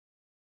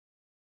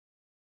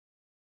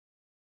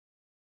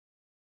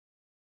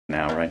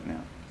right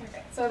now.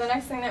 Okay, so the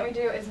next thing that we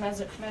do is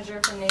measure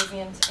from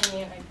nasient to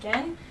inion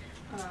again,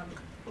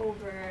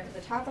 over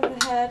the top of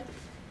the head.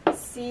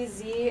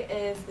 CZ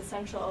is the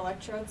central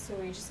electrode, so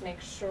we just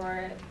make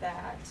sure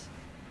that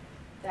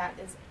that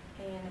is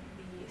in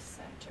the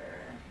center.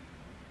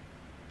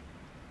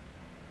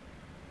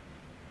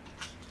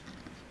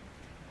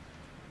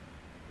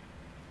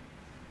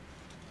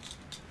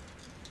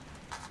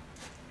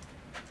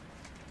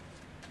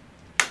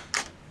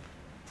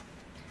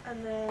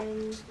 And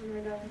then when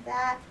we're done with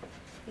that,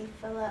 we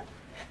fill up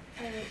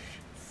a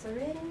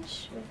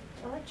syringe with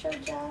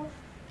electrode gel.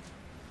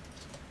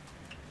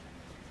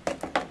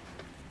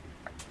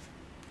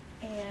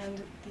 And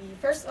the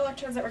first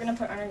electrodes that we're going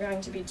to put on are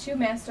going to be 2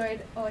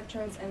 mastoid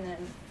electrodes and then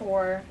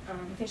 4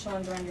 facial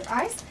ones around your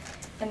eyes.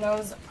 And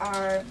those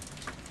are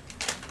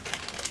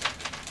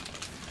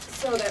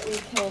so that we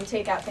can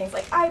take out things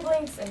like eye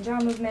blinks and jaw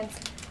movements,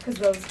 because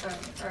those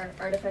are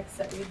artifacts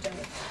that we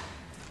don't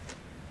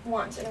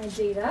want in our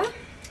data.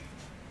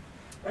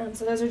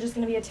 So those are just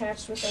going to be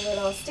attached with a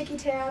little sticky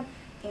tab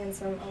and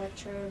some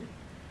electrode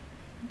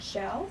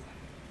gel.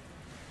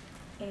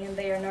 And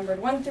they are numbered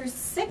 1 through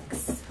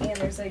 6, and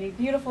there's a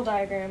beautiful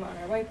diagram on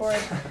our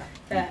whiteboard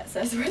that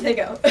says where they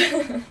go.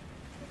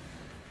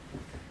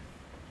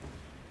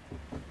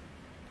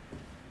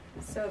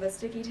 So the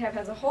sticky tab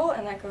has a hole,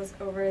 and that goes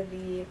over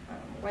the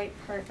white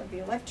part of the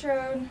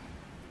electrode,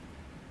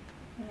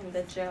 and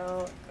the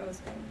gel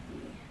goes in the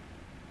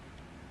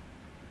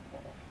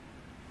hole.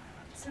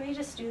 So we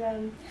just do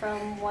them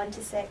from 1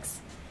 to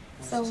 6.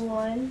 So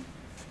 1.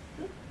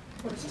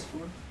 What is this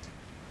for?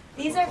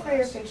 These What are for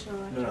your class? facial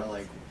electrodes. No, no,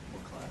 like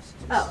what class? Is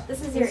this? Oh,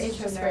 this is your This is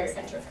intro just for your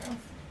neuroscience. intro neuro.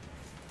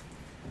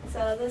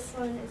 So this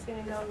one is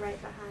going to go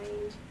right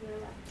behind your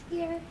left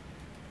ear,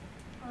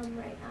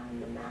 right on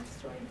the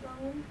mastoid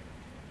bone.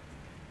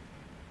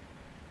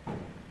 Are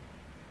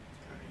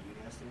you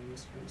guys doing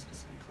this for a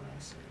specific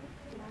class? Or?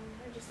 No,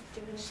 we're just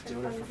doing it Just for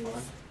doing it for funsies.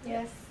 fun?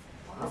 Yes.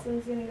 Wow. This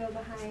one's going to go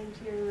behind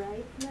your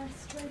right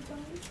mastoid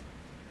bone.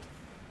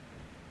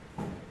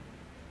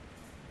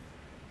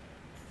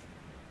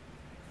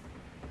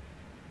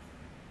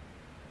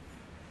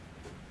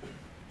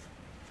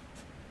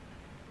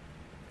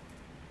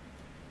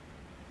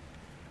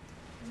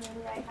 And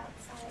then right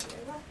outside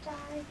your left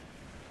eye.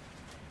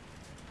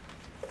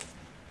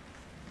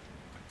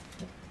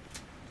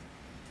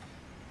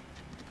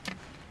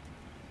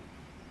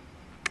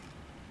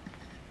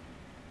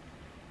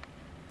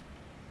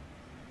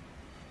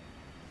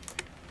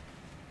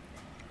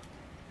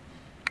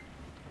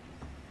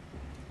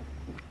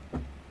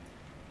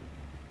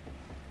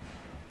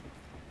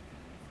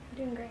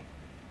 You're doing great.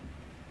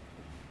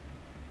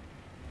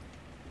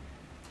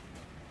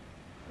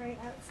 Right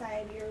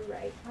outside your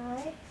right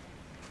eye.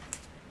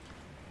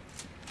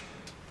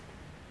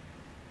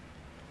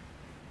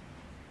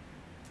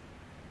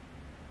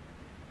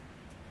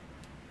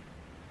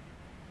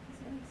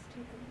 These ones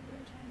take a little bit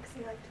of time because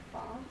they like to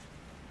fall.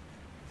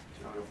 Do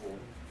you want to hold?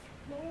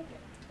 No, you're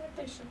good. What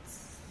they should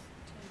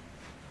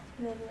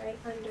And then right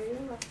under your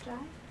left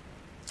eye.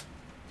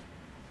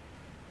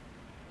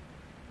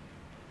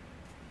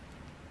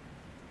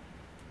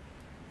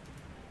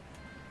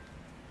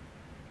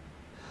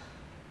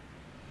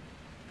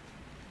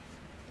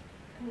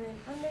 And then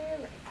under your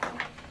right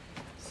eye.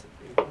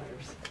 Slippery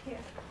wires. Here.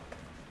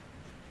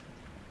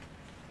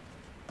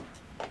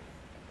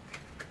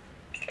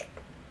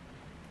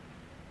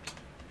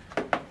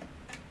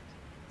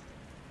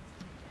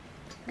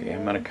 Okay,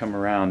 I'm going to come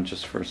around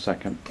just for a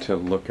second to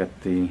look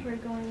at the We're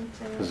going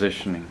to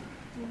positioning.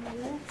 do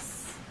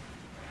this.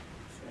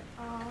 So it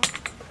all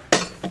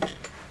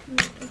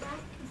move the back.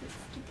 Is it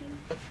sticking?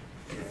 Yeah,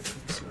 I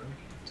think so.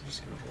 I'm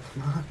just gonna hold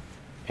them on.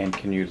 And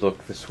can you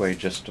look this way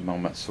just a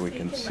moment so we You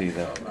can can see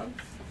let that? go of them.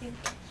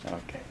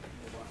 Okay,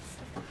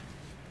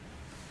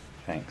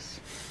 thanks.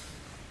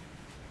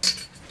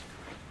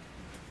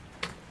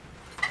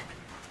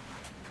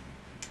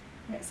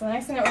 Okay, so the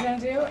next thing that we're going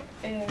to do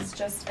is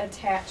just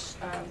attach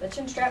the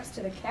chin straps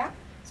to the cap.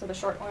 So the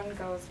short one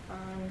goes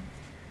on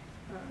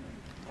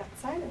that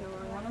side and the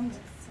long one on this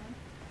side.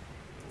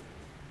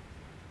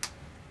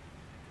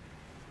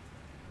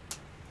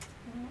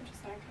 And we're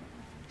just going to kind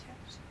of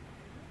attach.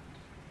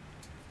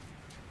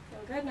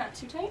 Feel good, not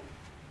too tight.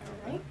 All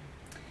right.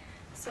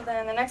 So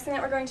then the next thing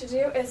that we're going to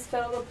do is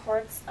fill the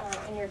ports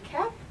in your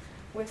cap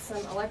with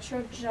some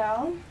electrode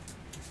gel.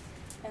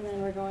 And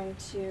then we're going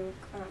to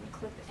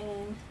clip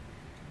in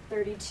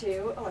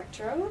 32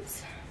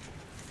 electrodes.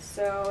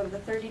 So the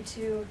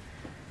 32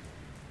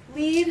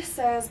 lead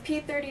says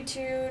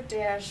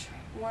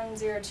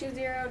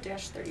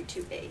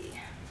P32-1020-32A.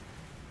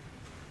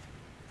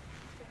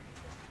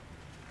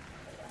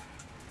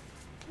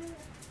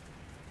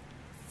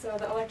 So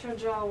the electrode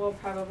gel will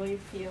probably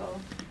feel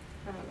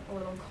a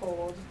little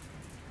cold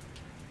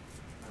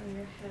on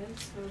your head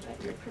so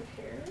that you're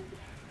prepared.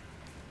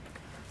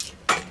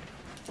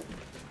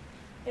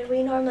 And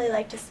we normally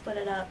like to split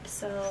it up,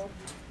 so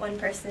one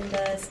person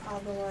does all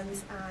the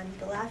ones on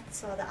the left,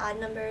 so all the odd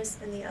numbers,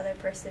 and the other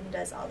person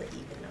does all the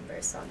even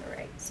numbers, so on the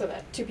right. So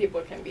that two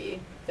people can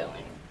be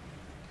filling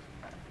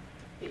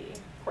the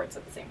ports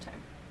at the same time.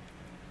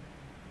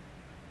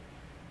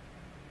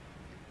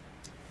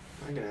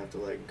 I'm gonna have to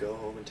like go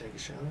home and take a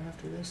shower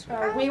after this.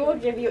 We will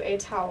give you a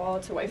towel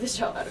to wipe the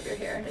gel out of your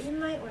hair. But you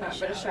might want to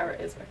But a shower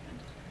is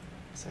recommended.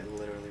 So I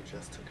literally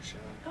just took a shower.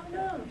 Oh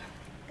no.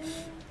 I mean,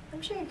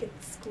 I'm sure you could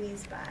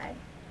squeeze by.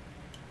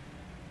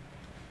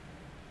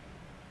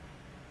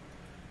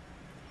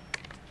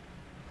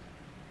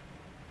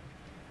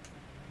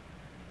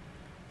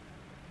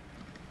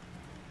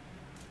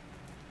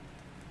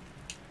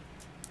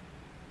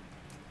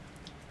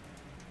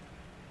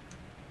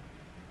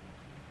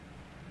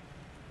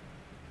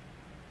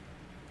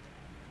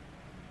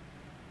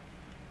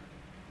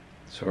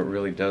 So it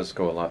really does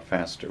go a lot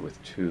faster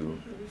with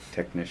two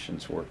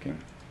technicians working.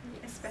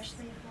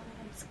 Especially if one of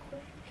them's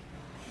quick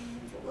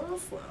and one's a little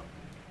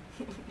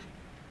slow.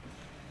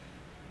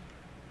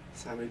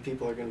 So how many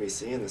people are gonna be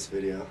seeing this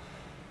video?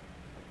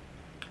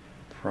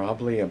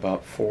 Probably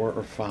about 4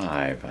 or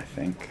 5, I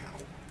think.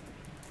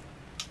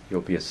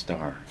 You'll be a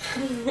star.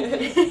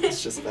 I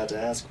was just about to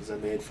ask, was I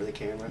made for the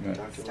camera? Yeah.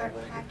 Dr. Start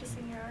Lovely?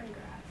 practicing your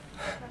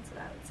autograph. That's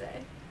what I would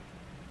say.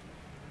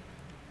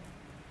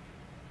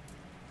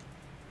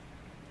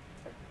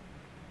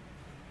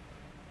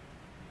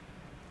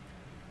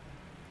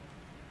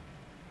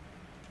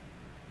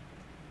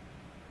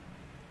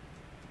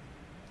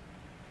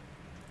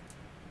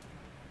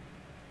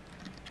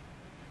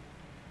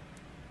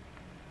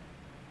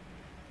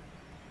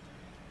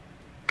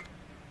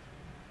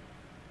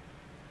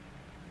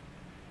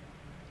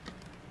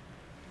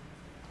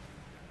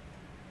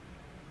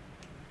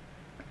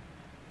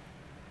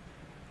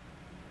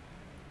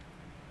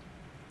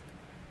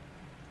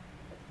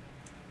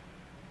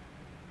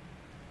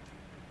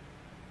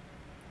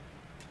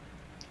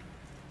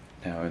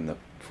 Now,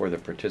 for the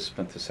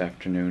participant this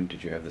afternoon,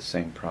 did you have the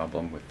same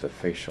problem with the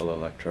facial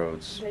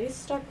electrodes? They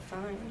stuck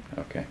fine.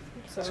 Okay,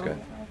 So that's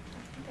good.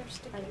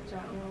 I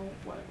don't know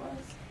what it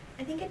was.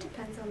 I think it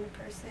depends on the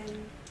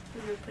person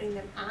who you're putting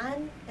them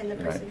on and the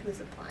Right. person who's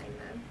applying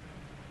them.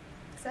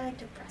 Because I like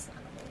to press on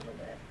them a little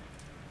bit.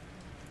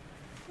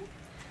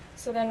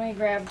 So then we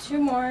grab 2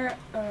 more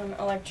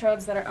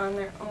electrodes that are on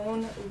their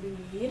own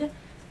lead,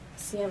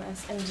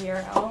 CMS and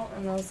GRL,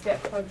 and those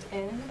get plugged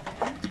in.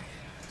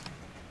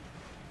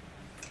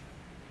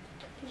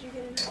 Did you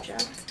get enough gel?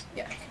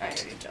 Yeah, I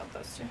already gelled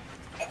those 2.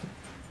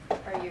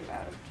 Are you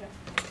out of gel?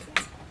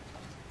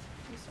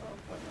 You still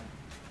have 1 more.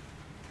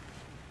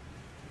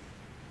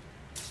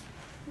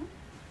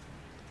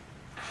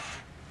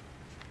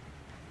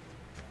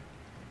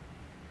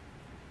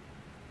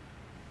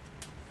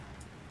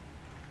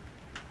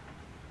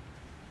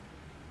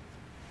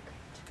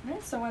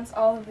 Alright, so once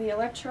all of the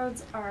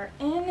electrodes are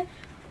in,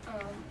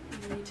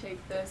 we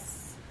take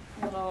this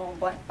little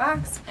black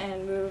box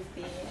and move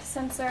the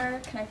sensor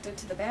connected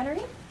to the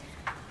battery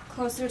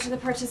closer to the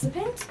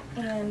participant,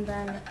 and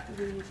then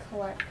we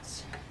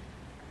collect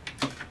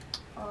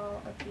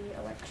all of the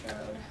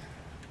electrode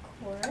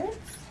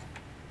cords.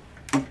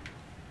 Give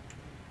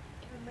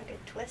them a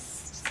good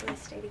twist so they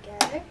stay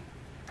together.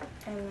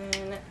 And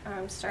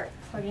then start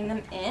plugging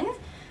them in.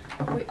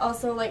 We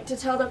also like to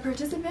tell the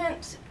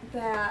participant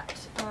that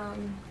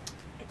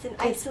It's an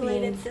It's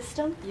isolated being-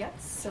 system. yes,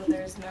 so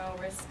there's no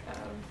risk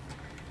of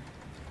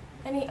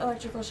any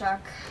electrical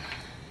shock.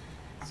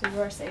 So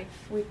you are safe,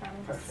 we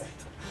promise.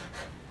 Perfect.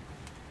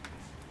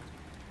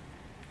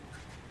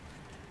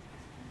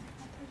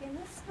 Plug in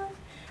this one.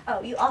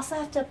 Oh, you also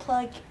have to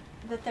plug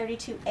the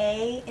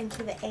 32A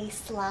into the A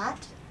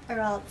slot, or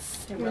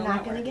else It you're will not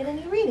not going to work. get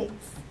any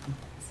readings.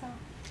 So,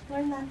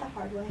 learn that the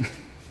hard way.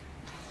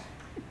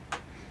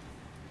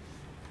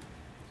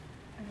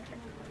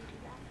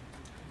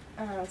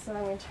 So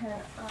then we turn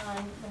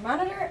on the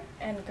monitor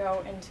and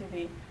go into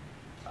the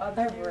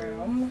other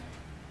room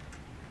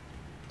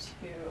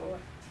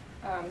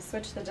to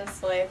switch the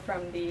display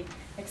from the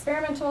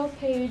experimental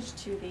page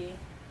to the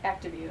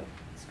active view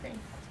screen.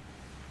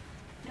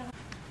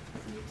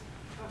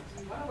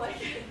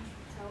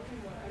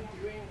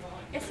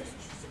 Yes, yes,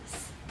 yes,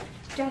 yes.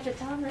 Do you have to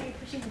tell them that you're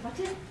pushing the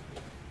button?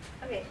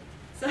 Okay,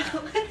 so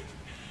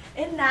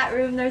in that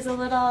room there's a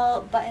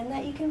little button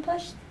that you can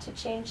push to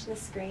change the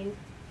screen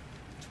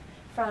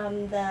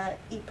from the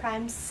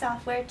ePrime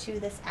software to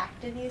this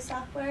ActiveView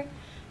software.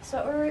 So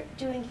what we're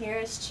doing here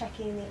is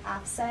checking the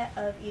offset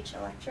of each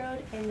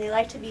electrode, and they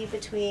like to be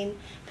between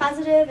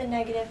positive and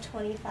negative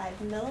 25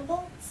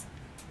 millivolts.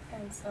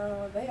 And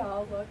so they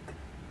all look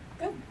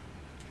good.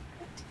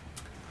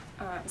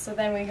 So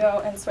then we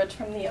go and switch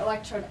from the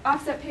electrode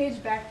offset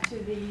page back to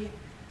the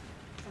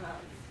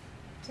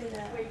To the,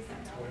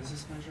 What does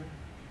this measure?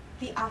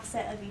 the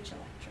offset of each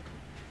electrode.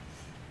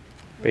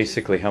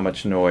 Basically, how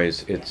much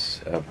noise it's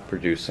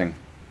producing.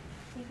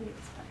 You can do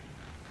this part.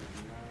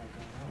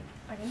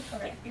 I can,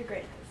 okay. You're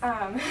great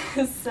at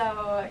this.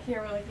 So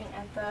here we're looking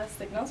at the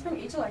signals from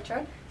each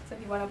electrode. So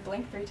if you want to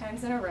blink 3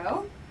 times in a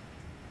row,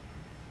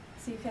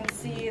 So you can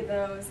see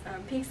those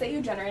peaks that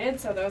you generated.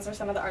 So those are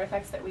some of the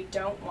artifacts that we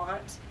don't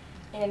want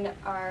in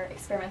our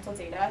experimental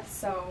data.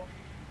 So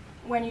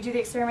when you do the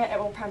experiment, it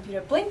will prompt you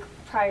to blink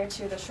prior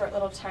to the short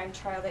little time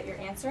trial that you're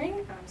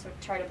answering. So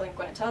try to blink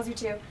when it tells you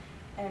to,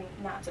 and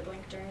not to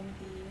blink during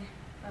the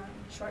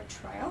short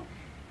trial.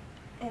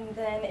 And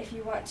then if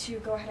you want to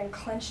go ahead and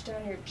clench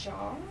down your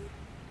jaw,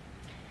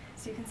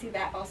 so you can see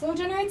that also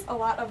generates a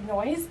lot of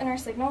noise in our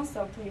signal,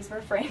 so please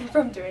refrain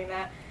from doing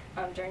that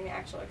during the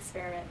actual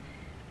experiment.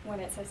 When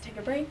it says take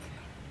a break,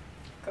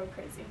 go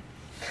crazy.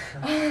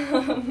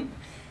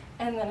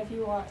 And then if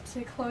you want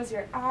to close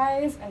your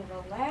eyes and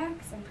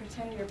relax and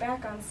pretend you're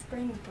back on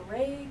spring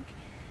break.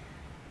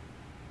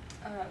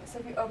 So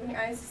if you open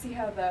your eyes, you see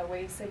how the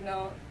wave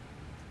signal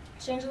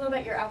changed a little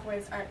bit. Your alpha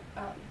waves aren't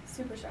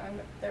super strong,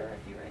 but there were a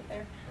few right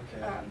there.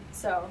 Okay.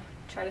 So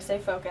try to stay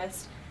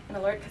focused and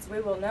alert, because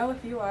we will know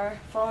if you are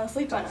falling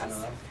asleep on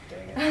us.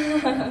 Dang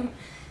it.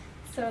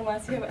 So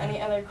unless you have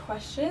any other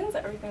questions,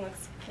 everything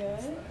looks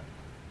good.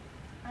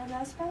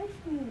 That's probably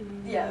from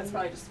you. Yeah, that's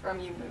probably just from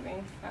you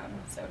moving.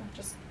 So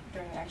just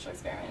during the actual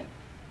experiment,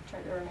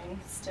 try to remain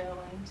still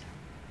and see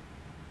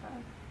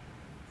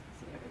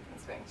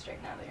everything's going straight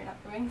now that you're not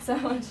moving. So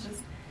it's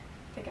just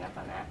picking up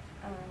on that.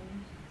 Do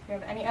you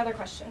have any other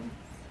questions?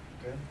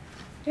 Good.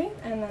 Okay,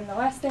 and then the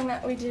last thing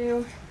that we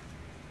do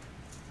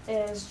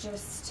is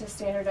just to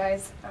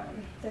standardize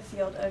the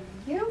field of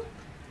view.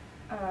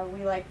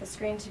 We like the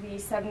screen to be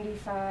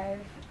 75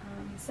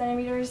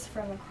 centimeters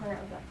from the corner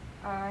of the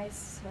eye,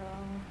 so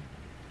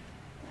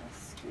I'll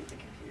scoot the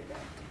computer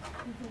back.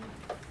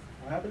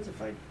 What happens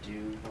if I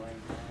do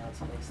blink when I'm not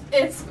supposed to?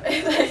 It's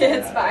it's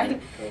Yeah, fine.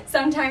 cool.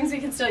 Sometimes we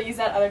can still use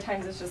that. Other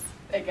times it's just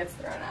it gets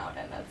thrown out,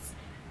 and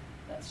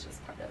that's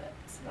just part of it.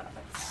 So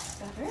that's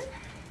better.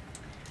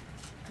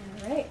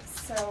 All right.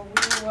 So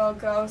we will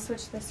go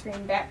switch the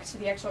screen back to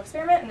the actual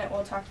experiment, and it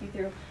will talk you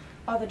through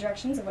all the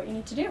directions of what you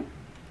need to do.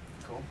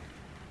 Cool.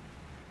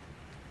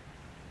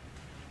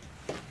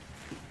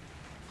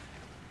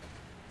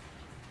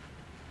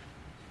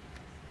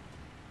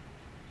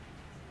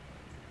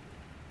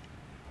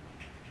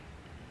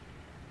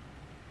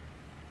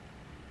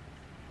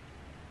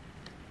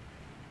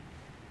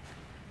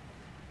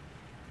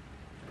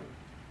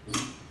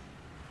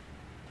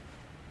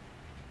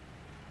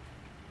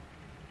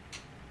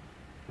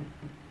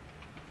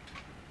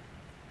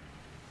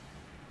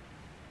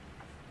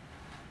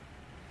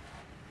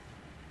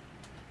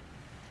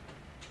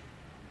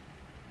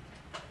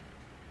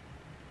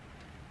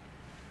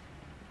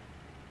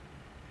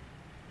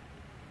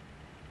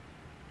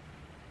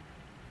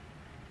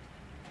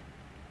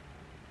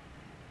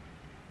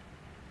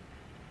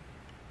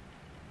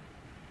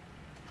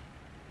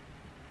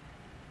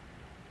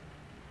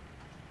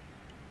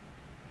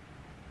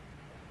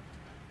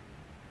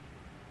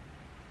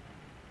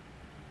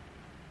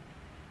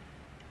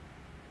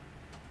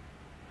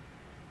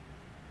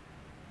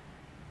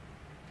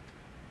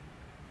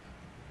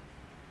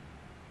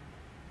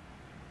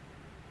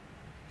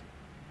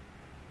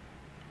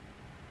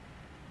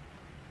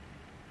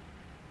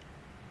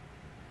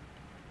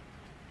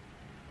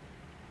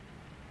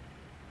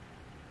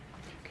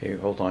 Okay,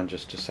 hold on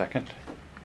just a second.